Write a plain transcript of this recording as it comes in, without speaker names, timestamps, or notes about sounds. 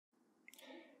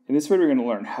In this video, we're going to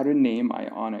learn how to name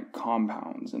ionic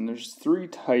compounds. And there's three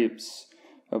types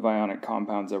of ionic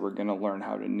compounds that we're going to learn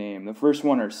how to name. The first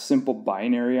one are simple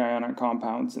binary ionic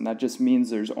compounds, and that just means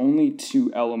there's only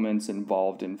two elements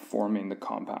involved in forming the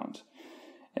compound.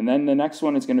 And then the next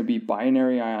one is going to be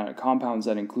binary ionic compounds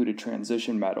that include a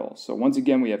transition metal. So once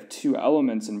again, we have two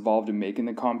elements involved in making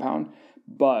the compound,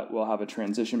 but we'll have a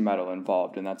transition metal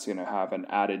involved, and that's going to have an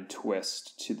added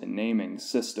twist to the naming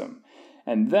system.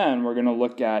 And then we're going to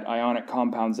look at ionic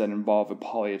compounds that involve a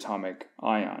polyatomic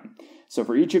ion. So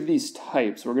for each of these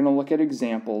types, we're going to look at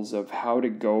examples of how to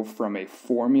go from a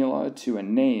formula to a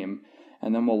name,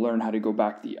 and then we'll learn how to go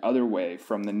back the other way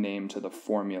from the name to the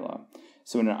formula.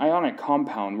 So in an ionic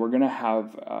compound, we're going to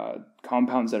have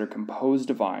compounds that are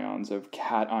composed of ions, of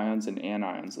cations and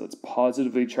anions. So that's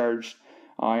positively charged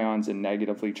ions and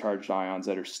negatively charged ions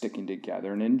that are sticking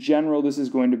together. And in general, this is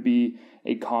going to be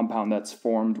a compound that's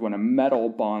formed when a metal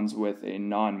bonds with a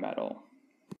nonmetal.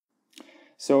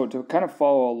 So to kind of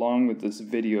follow along with this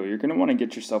video, you're going to want to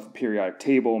get yourself a periodic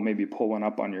table, maybe pull one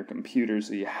up on your computer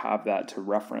so you have that to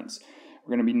reference.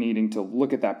 We're going to be needing to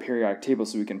look at that periodic table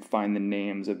so we can find the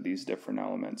names of these different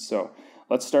elements. So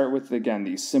let's start with, again,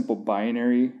 these simple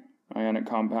binary ionic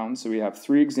compounds. So we have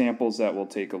three examples that we'll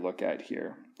take a look at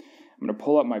here. I'm going to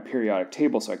pull up my periodic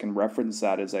table so I can reference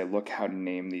that as I look how to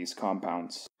name these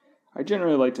compounds. I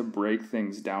generally like to break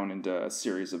things down into a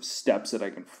series of steps that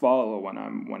I can follow when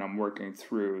I'm working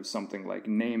through something like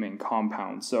naming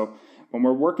compounds. So when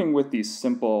we're working with these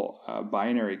simple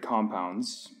binary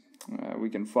compounds, we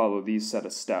can follow these set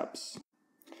of steps.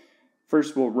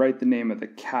 First, we'll write the name of the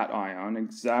cation,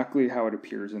 exactly how it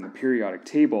appears in the periodic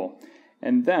table.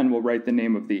 And then we'll write the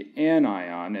name of the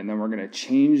anion, and then we're going to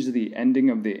change the ending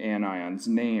of the anion's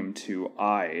name to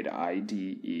ide,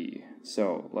 I-D-E.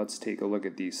 So let's take a look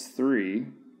at these three,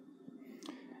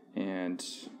 and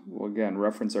we'll again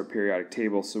reference our periodic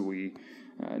table so we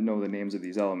know the names of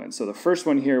these elements. So the first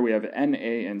one here, we have Na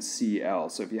and Cl.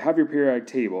 So if you have your periodic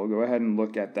table, go ahead and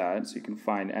look at that so you can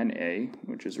find Na,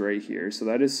 which is right here. So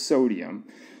that is sodium.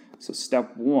 So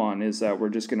step one is that we're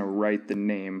just going to write the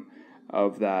name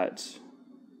of that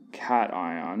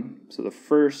cation. So the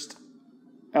first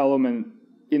element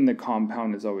in the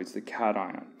compound is always the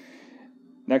cation.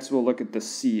 Next, we'll look at the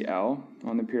Cl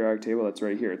on the periodic table. That's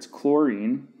right here. It's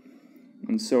chlorine.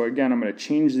 And so again, I'm going to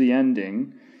change the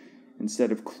ending.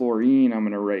 Instead of chlorine, I'm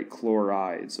going to write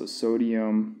chloride. So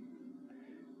sodium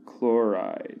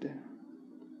chloride.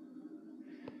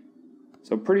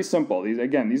 So pretty simple. These are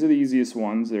the easiest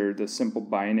ones. They're the simple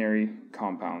binary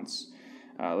compounds.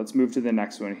 Let's move to the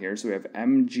next one here. So we have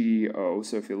MgO.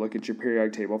 So if you look at your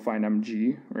periodic table, find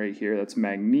Mg right here. That's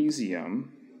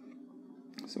magnesium.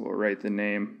 So we'll write the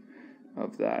name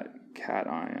of that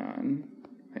cation,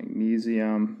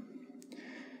 magnesium.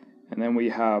 And then we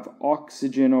have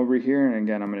oxygen over here. And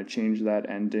again, I'm going to change that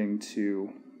ending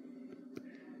to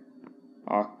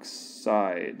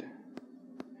oxide.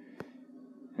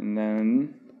 And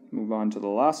then move on to the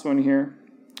last one here.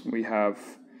 We have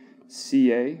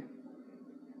Ca,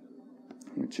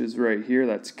 which is right here,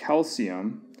 that's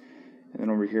calcium. And then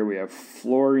over here we have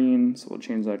fluorine, so we'll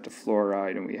change that to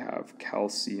fluoride, and we have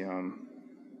calcium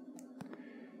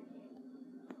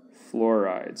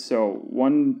fluoride. So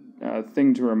one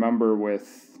thing to remember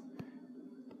with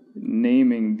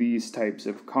naming these types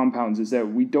of compounds is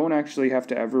that we don't actually have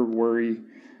to ever worry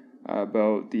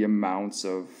about the amounts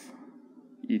of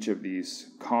each of these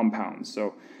compounds.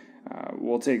 So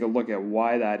we'll take a look at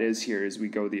why that is here as we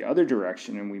go the other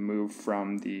direction and we move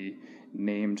from the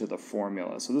name to the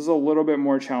formula. So this is a little bit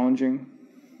more challenging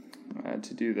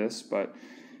to do this, but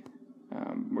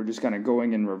we're just kind of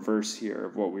going in reverse here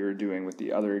of what we were doing with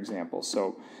the other example.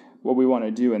 So what we want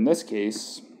to do in this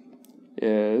case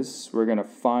is we're going to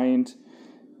find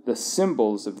the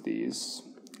symbols of these.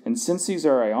 And since these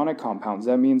are ionic compounds,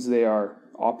 that means they are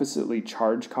oppositely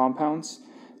charged compounds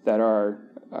that are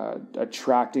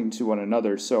attracting to one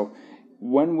another. So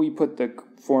when we put the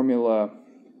formula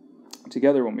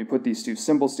together, when we put these two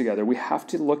symbols together, we have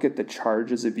to look at the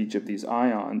charges of each of these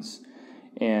ions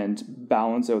and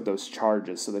balance out those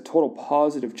charges. So the total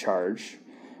positive charge,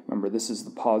 remember this is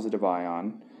the positive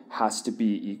ion, has to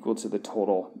be equal to the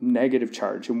total negative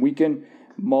charge. And we can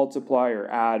multiply or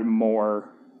add more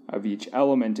of each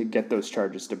element to get those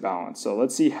charges to balance. So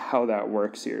let's see how that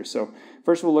works here. So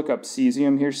first we'll look up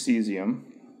cesium. Here's cesium.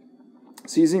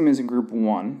 Cesium is in group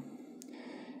 1,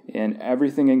 and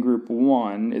everything in group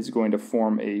 1 is going to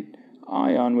form a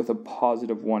ion with a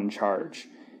positive 1 charge.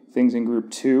 Things in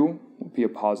group 2 will be a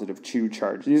positive 2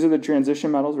 charge. These are the transition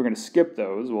metals. We're going to skip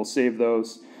those. We'll save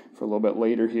those for a little bit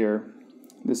later here.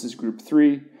 This is group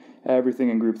 3. everything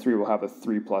in group 3 will have a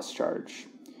 3+ charge.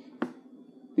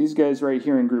 These guys right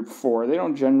here in group 4, they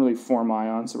don't generally form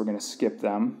ions, so we're going to skip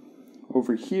them.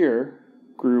 Over here,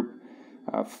 group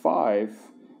 5,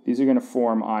 these are going to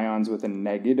form ions with a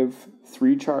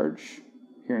 -3 charge.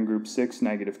 Here in group 6,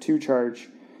 -2 charge.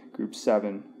 Group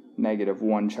 7,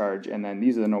 -1 charge. And then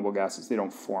these are the noble gases, they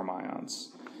don't form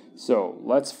ions. So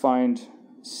let's find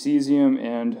cesium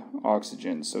and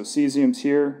oxygen. So cesium's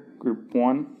here, group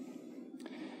 1.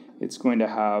 It's going to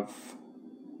have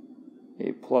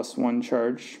a +1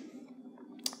 charge.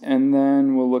 And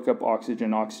then we'll look up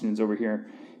oxygen. Oxygen's over here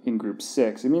in group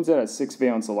 6. It means that it has 6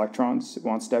 valence electrons. It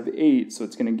wants to have 8, so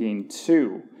it's going to gain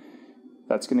 2.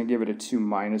 That's going to give it a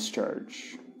 2-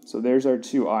 charge. So there's our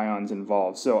 2 ions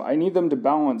involved. So I need them to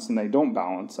balance, and they don't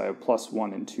balance. I have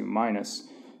 +1 and 2-.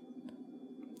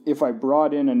 If I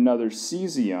brought in another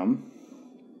cesium,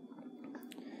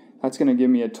 that's going to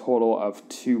give me a total of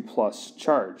 2+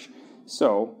 charge.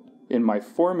 So in my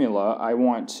formula, I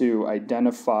want to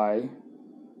identify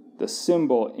the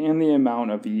symbol and the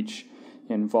amount of each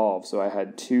involved. So I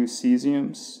had 2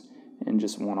 cesiums and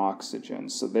just 1 oxygen.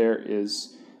 So there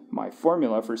is my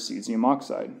formula for cesium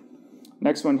oxide.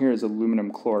 Next one here is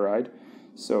aluminum chloride.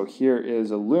 So here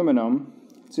is aluminum.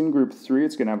 It's in group 3.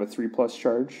 It's going to have a 3+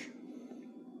 charge.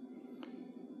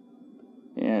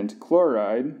 And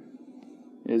chloride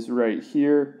is right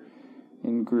here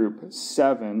in group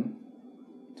 7.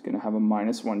 It's going to have a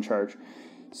 -1 charge.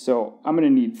 So I'm going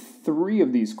to need 3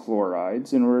 of these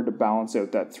chlorides in order to balance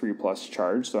out that 3+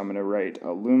 charge. So I'm going to write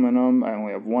aluminum. I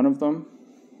only have 1 of them.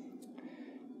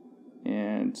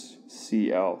 And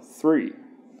Cl3.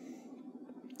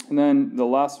 And then the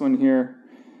last one here,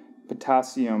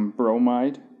 potassium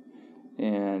bromide.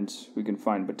 And we can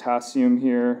find potassium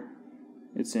here.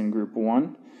 It's in group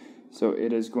 1. So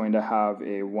it is going to have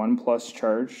a 1+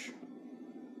 charge.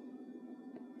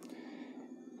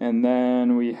 And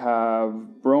then we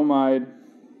have bromide,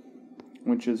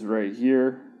 which is right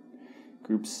here,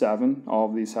 group 7. All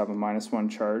of these have a -1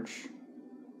 charge.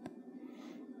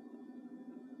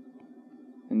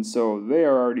 And so they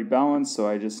are already balanced, so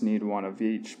I just need 1 of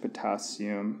each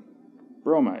potassium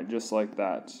bromide, just like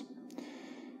that.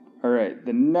 All right,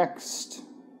 the next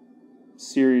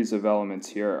series of elements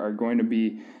here are going to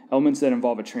be elements that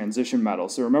involve a transition metal.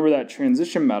 So remember that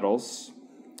transition metals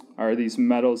are these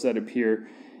metals that appear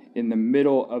in the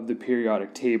middle of the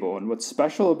periodic table. And what's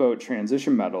special about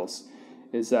transition metals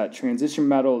is that transition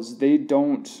metals, they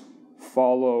don't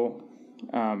follow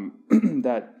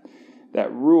that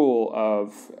rule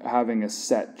of having a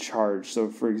set charge. So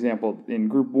for example, in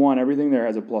group 1, everything there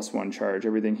has a +1 charge.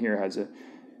 Everything here has a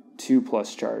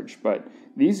 2+ charge. But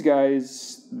these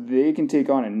guys, they can take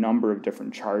on a number of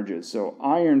different charges. So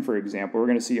iron, for example, we're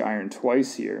going to see iron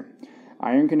twice here.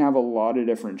 Iron can have a lot of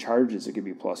different charges. It could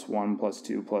be +1,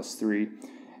 +2, +3.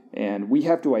 And we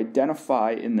have to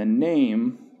identify in the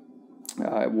name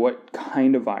what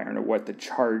kind of iron or what the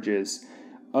charge is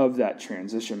of that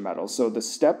transition metal. So the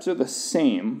steps are the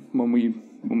same when we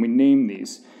name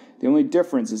these. The only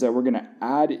difference is that we're going to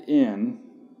add in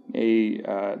a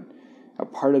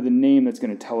part of the name that's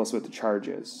going to tell us what the charge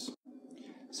is.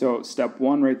 So step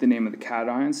 1, write the name of the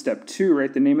cation. Step 2,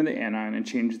 write the name of the anion and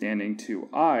change the ending to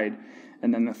 "-ide.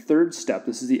 And then the third step,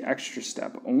 this is the extra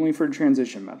step, only for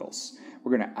transition metals.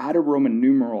 We're going to add a Roman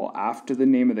numeral after the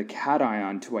name of the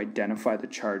cation to identify the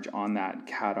charge on that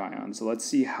cation. So let's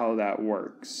see how that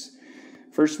works.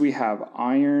 First we have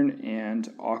iron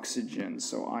and oxygen.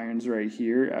 So iron's right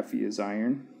here, Fe is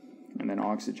iron, and then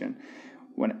oxygen.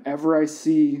 Whenever I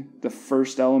see the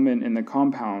first element in the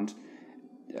compound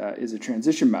is a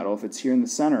transition metal, if it's here in the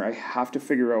center, I have to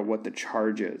figure out what the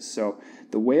charge is. So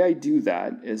the way I do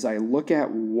that is I look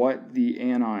at what the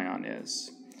anion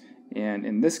is. And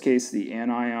in this case, the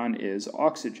anion is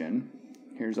oxygen.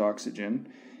 Here's oxygen.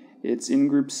 It's in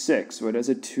group 6, so it has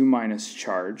a 2-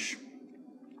 charge.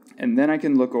 And then I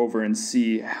can look over and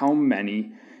see how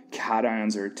many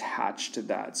cations are attached to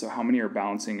that. So how many are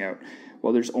balancing out?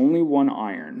 Well, there's only 1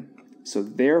 iron. So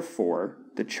therefore,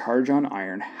 the charge on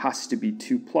iron has to be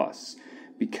 2+,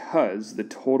 because the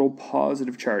total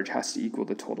positive charge has to equal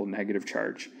the total negative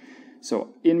charge. So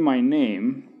in my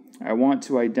name, I want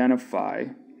to identify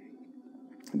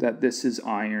that this is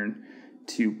iron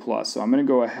 2+. So I'm going to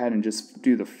go ahead and just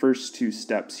do the first 2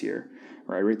 steps here.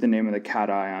 Where I write the name of the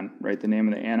cation, write the name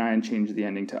of the anion, change the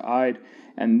ending to "-ide,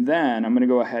 and then I'm going to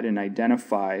go ahead and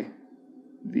identify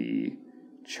the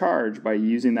charge by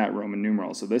using that Roman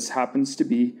numeral. So this happens to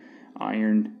be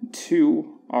iron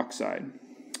 2 oxide.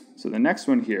 So the next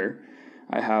one here,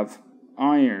 I have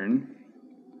iron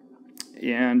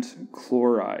and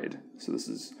chloride. So this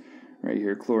is right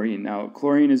here, chlorine. Now,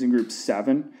 chlorine is in group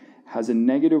 7, has a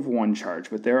 -1 charge,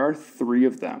 but there are 3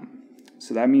 of them.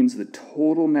 So that means the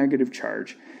total negative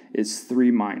charge is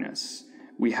 3-.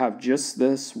 We have just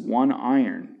this one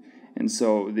iron, and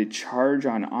so the charge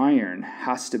on iron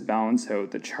has to balance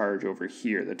out the charge over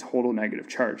here, the total negative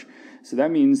charge. So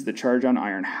that means the charge on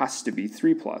iron has to be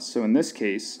 3+. So in this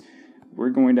case, we're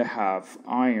going to have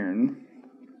iron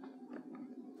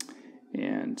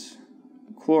and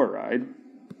chloride.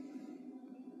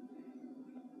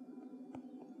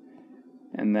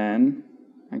 And then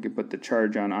I could put the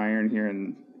charge on iron here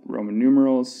in Roman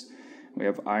numerals. We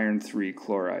have iron 3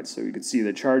 chloride. So you can see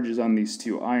the charges on these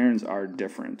two irons are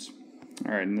different.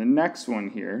 All right, and the next one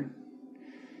here,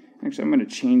 actually I'm going to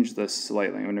change this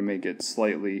slightly. I'm going to make it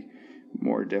slightly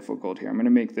more difficult here. I'm going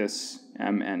to make this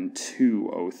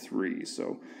Mn2O3.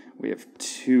 So we have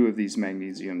 2 of these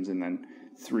magnesiums and then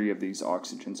 3 of these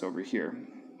oxygens over here.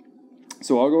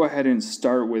 So I'll go ahead and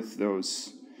start with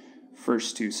those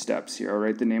first 2 steps here. I'll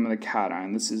write the name of the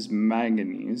cation. This is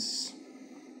manganese.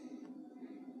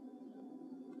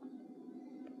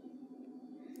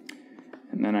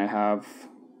 And then I have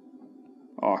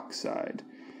oxide.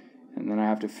 And then I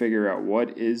have to figure out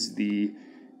what is the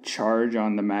charge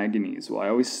on the manganese. Well, I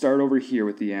always start over here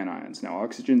with the anions. Now,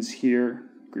 oxygen's here,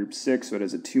 group 6, so it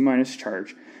has a 2-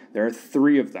 charge. There are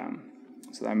 3 of them.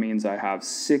 So that means I have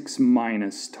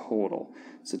 6- total.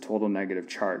 It's a total negative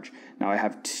charge. Now I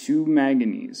have 2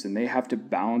 manganese, and they have to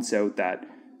balance out that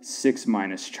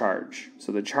 6- charge.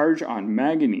 So the charge on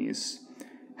manganese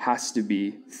has to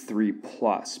be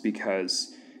 3+,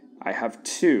 because I have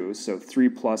 2, so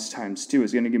 3+ times 2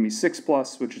 is going to give me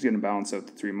 6+, which is going to balance out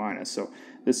the 3-. So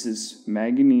this is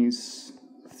manganese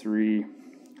 3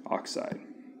 oxide.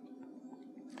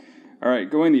 All right,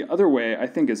 going the other way I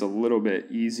think is a little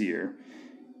bit easier.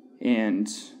 And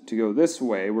to go this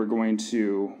way, we're going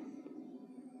to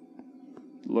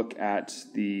look at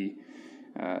the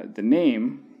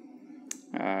name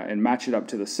and match it up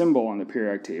to the symbol on the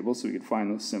periodic table so we can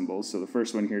find those symbols. So the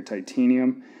first one here,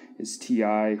 titanium, is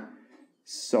Ti.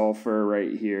 Sulfur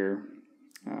right here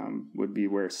would be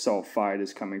where sulfide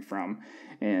is coming from.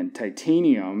 And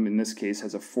titanium, in this case,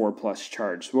 has a 4+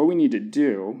 charge. So what we need to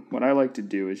do, what I like to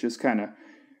do, is just kind of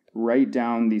write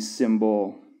down the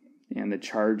symbol and the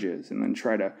charges, and then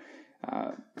try to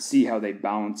see how they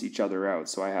balance each other out.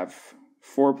 So I have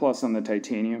 4+ on the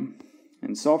titanium,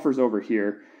 and sulfur's over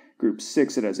here, group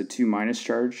 6, it has a 2-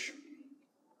 charge,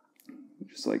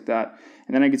 just like that.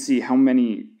 And then I can see how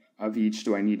many of each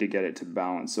do I need to get it to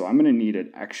balance. So I'm going to need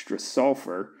an extra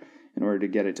sulfur in order to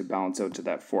get it to balance out to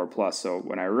that 4+. So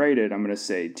when I write it, I'm going to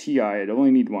say Ti, I'd only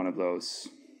need one of those,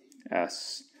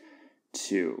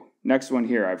 S2. Next one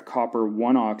here, I have copper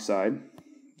 1 oxide.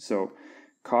 So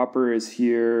copper is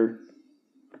here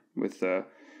with the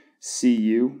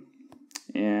Cu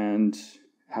and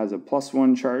has a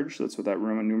 +1 charge. That's what that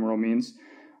Roman numeral means.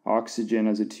 Oxygen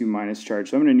has a 2- charge.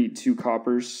 So I'm going to need 2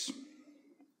 coppers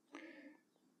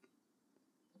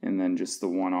and then just the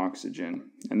 1 oxygen.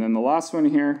 And then the last one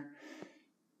here,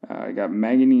 I got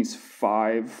manganese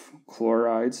 5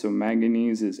 chloride. So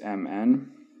manganese is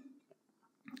Mn.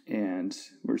 And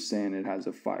we're saying it has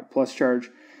a 5+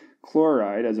 charge.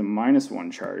 Chloride has a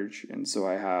 -1 charge, and so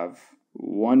I have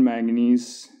 1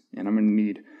 manganese, and I'm going to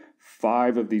need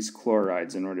 5 of these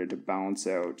chlorides in order to balance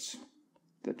out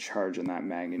the charge on that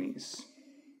manganese.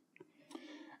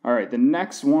 All right, the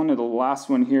next one, or the last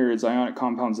one here, is ionic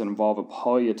compounds that involve a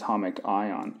polyatomic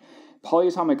ion.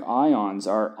 Polyatomic ions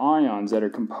are ions that are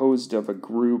composed of a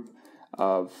group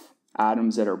of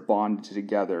atoms that are bonded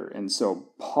together, and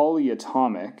so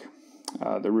polyatomic,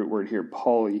 the root word here,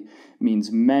 poly,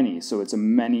 means many, so it's a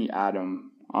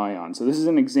many-atom ion. So this is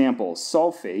an example.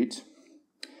 Sulfate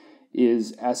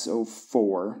is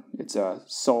SO4. It's a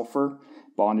sulfur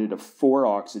bonded to 4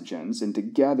 oxygens, and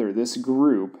together this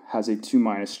group has a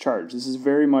 2- charge. This is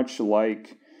very much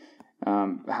like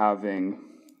having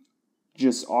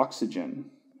just oxygen.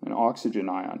 An oxygen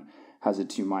ion has a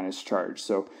 2- charge.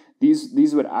 So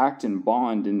these would act and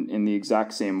bond in the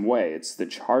exact same way. It's the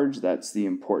charge that's the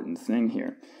important thing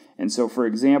here. And so, for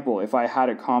example, if I had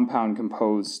a compound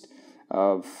composed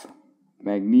of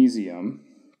magnesium,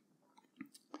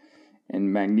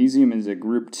 and magnesium is a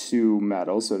group 2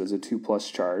 metal, so it has a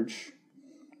 2+ charge,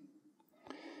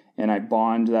 and I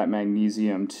bond that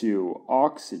magnesium to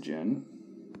oxygen,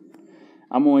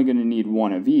 I'm only going to need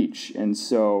 1 of each. And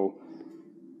so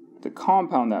the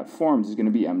compound that forms is going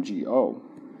to be MgO.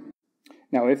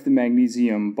 Now, if the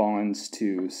magnesium bonds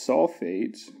to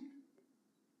sulfate,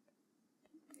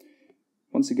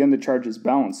 once again, the charge is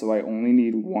balanced, so I only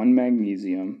need 1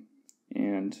 magnesium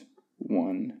and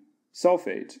 1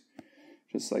 sulfate.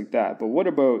 just like that. But what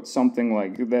about something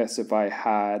like this? If I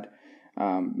had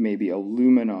maybe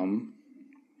aluminum,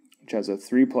 which has a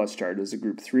 3+ charge, as a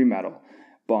group 3 metal,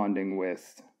 bonding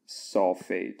with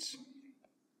sulfate.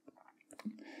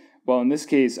 Well, in this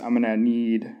case, I'm going to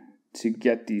need to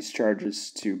get these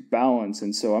charges to balance,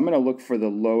 and so I'm going to look for the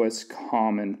lowest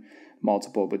common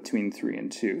multiple between 3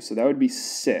 and 2. So that would be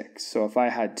 6. So if I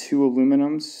had 2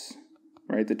 aluminums,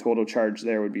 right, the total charge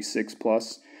there would be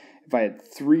 6+. If I had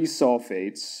 3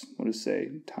 sulfates, what does it say,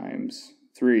 times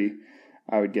 3,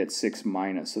 I would get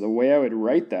 6-. So the way I would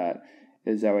write that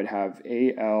is I would have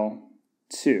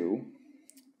Al2,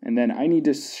 and then I need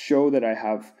to show that I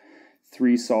have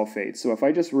 3 sulfates. So if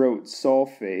I just wrote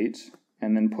sulfate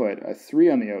and then put a 3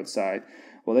 on the outside,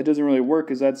 well, that doesn't really work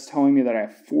because that's telling me that I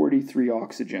have 43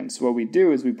 oxygens. So what we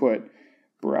do is we put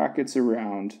brackets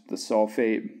around the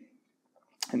sulfate,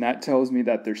 and that tells me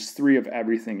that there's 3 of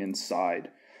everything inside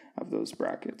of those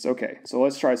brackets. Okay, so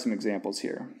let's try some examples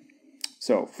here.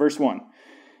 So first one,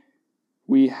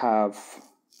 we have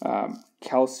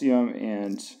calcium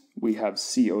and we have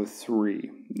CO3.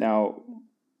 Now,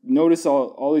 notice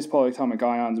all these polyatomic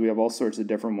ions, we have all sorts of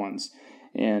different ones.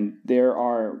 And there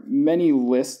are many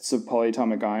lists of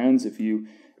polyatomic ions. If you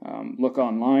look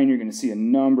online, you're going to see a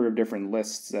number of different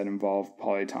lists that involve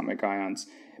polyatomic ions.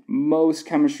 Most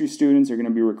chemistry students are going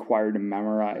to be required to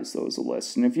memorize those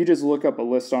lists. And if you just look up a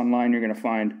list online, you're going to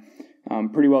find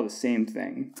pretty well the same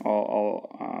thing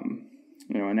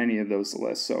in any of those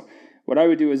lists. So what I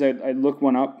would do is I'd look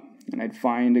one up, and I'd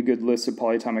find a good list of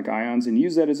polyatomic ions and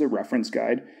use that as a reference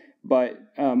guide. But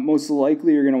most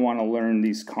likely you're going to want to learn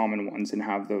these common ones and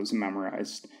have those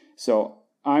memorized. So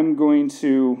I'm going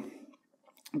to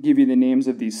give you the names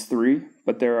of these 3,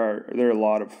 but there are a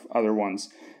lot of other ones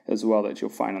as well that you'll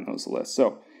find on those lists.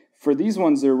 So for these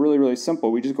ones, they're really, really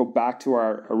simple. We just go back to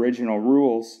our original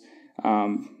rules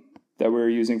that we were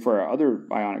using for our other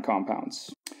ionic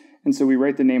compounds. And so we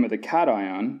write the name of the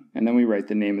cation, and then we write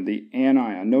the name of the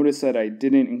anion. Notice that I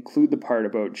didn't include the part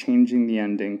about changing the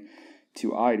ending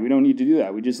to "ide." We don't need to do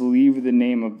that. We just leave the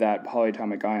name of that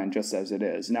polyatomic ion just as it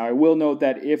is. Now, I will note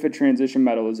that if a transition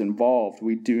metal is involved,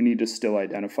 we do need to still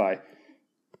identify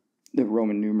the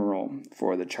Roman numeral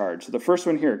for the charge. So the first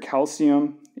one here,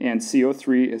 calcium and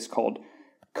CO3, is called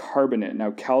carbonate.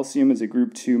 Now, calcium is a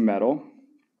group 2 metal,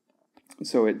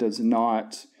 so it does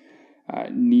not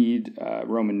need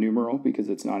Roman numeral because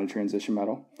it's not a transition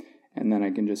metal. And then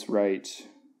I can just write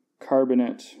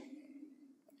carbonate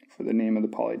for the name of the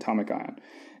polyatomic ion.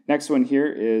 Next one here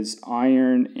is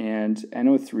iron, and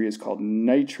NO3 is called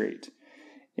nitrate.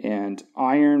 And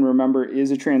iron, remember, is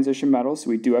a transition metal, so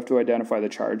we do have to identify the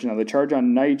charge. Now, the charge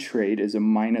on nitrate is a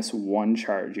 -1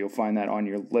 charge. You'll find that on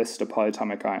your list of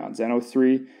polyatomic ions.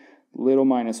 NO3, little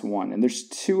 -1. And there's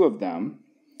 2 of them,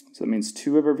 so that means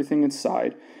 2 of everything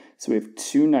inside. So we have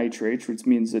 2 nitrates, which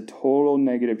means the total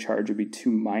negative charge would be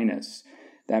 2-.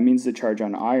 That means the charge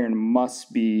on iron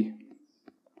must be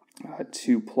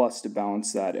 2+ to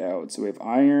balance that out. So we have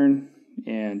iron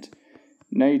and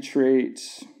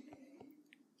nitrate,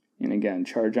 and again,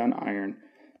 charge on iron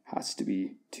has to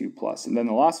be 2+. And then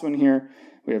the last one here,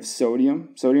 we have sodium.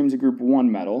 Sodium is a group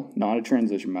 1 metal, not a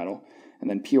transition metal.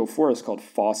 And then PO4 is called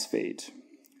phosphate.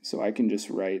 So I can just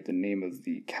write the name of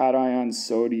the cation,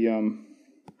 sodium,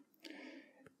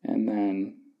 and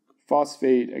then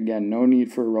phosphate. Again, no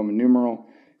need for a Roman numeral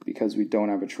because we don't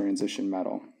have a transition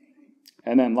metal.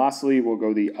 And then lastly, we'll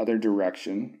go the other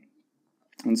direction.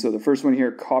 And so the first one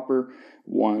here, copper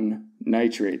 1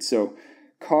 nitrate. So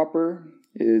copper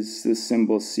is the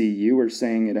symbol Cu. We're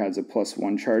saying it has a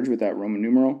 +1 charge with that Roman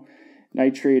numeral.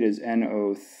 Nitrate is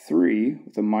NO3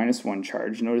 with a -1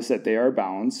 charge. Notice that they are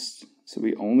balanced, so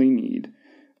we only need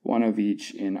 1 of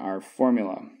each in our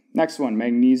formula. Next one,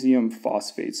 magnesium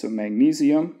phosphate. So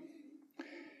magnesium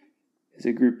is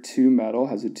a group 2 metal,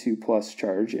 has a 2+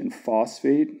 charge, and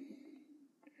phosphate,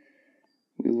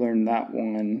 we learned that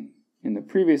one in the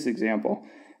previous example,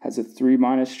 has a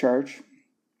 3- charge.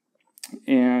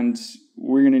 And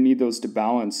we're going to need those to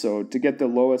balance. So to get the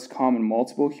lowest common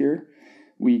multiple here,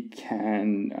 we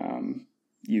can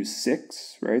use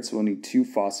 6, right? So we'll need 2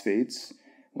 phosphates.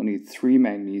 We'll need 3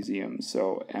 magnesiums,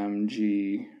 so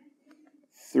Mg3.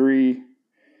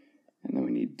 And then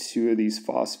we need 2 of these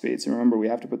phosphates. And remember, we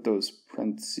have to put those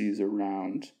parentheses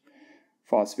around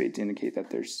phosphate to indicate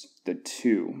that there's the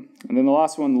 2. And then the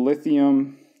last one,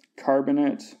 lithium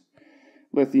carbonate.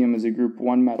 Lithium is a group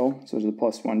 1 metal, so there's a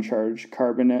 +1 charge.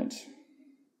 Carbonate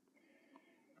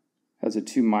has a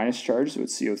 2- charge, so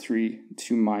it's CO3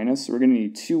 2-. So we're going to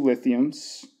need 2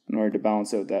 lithiums in order to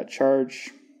balance out that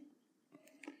charge,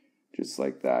 just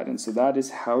like that. And so that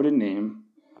is how to name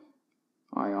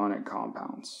ionic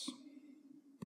compounds.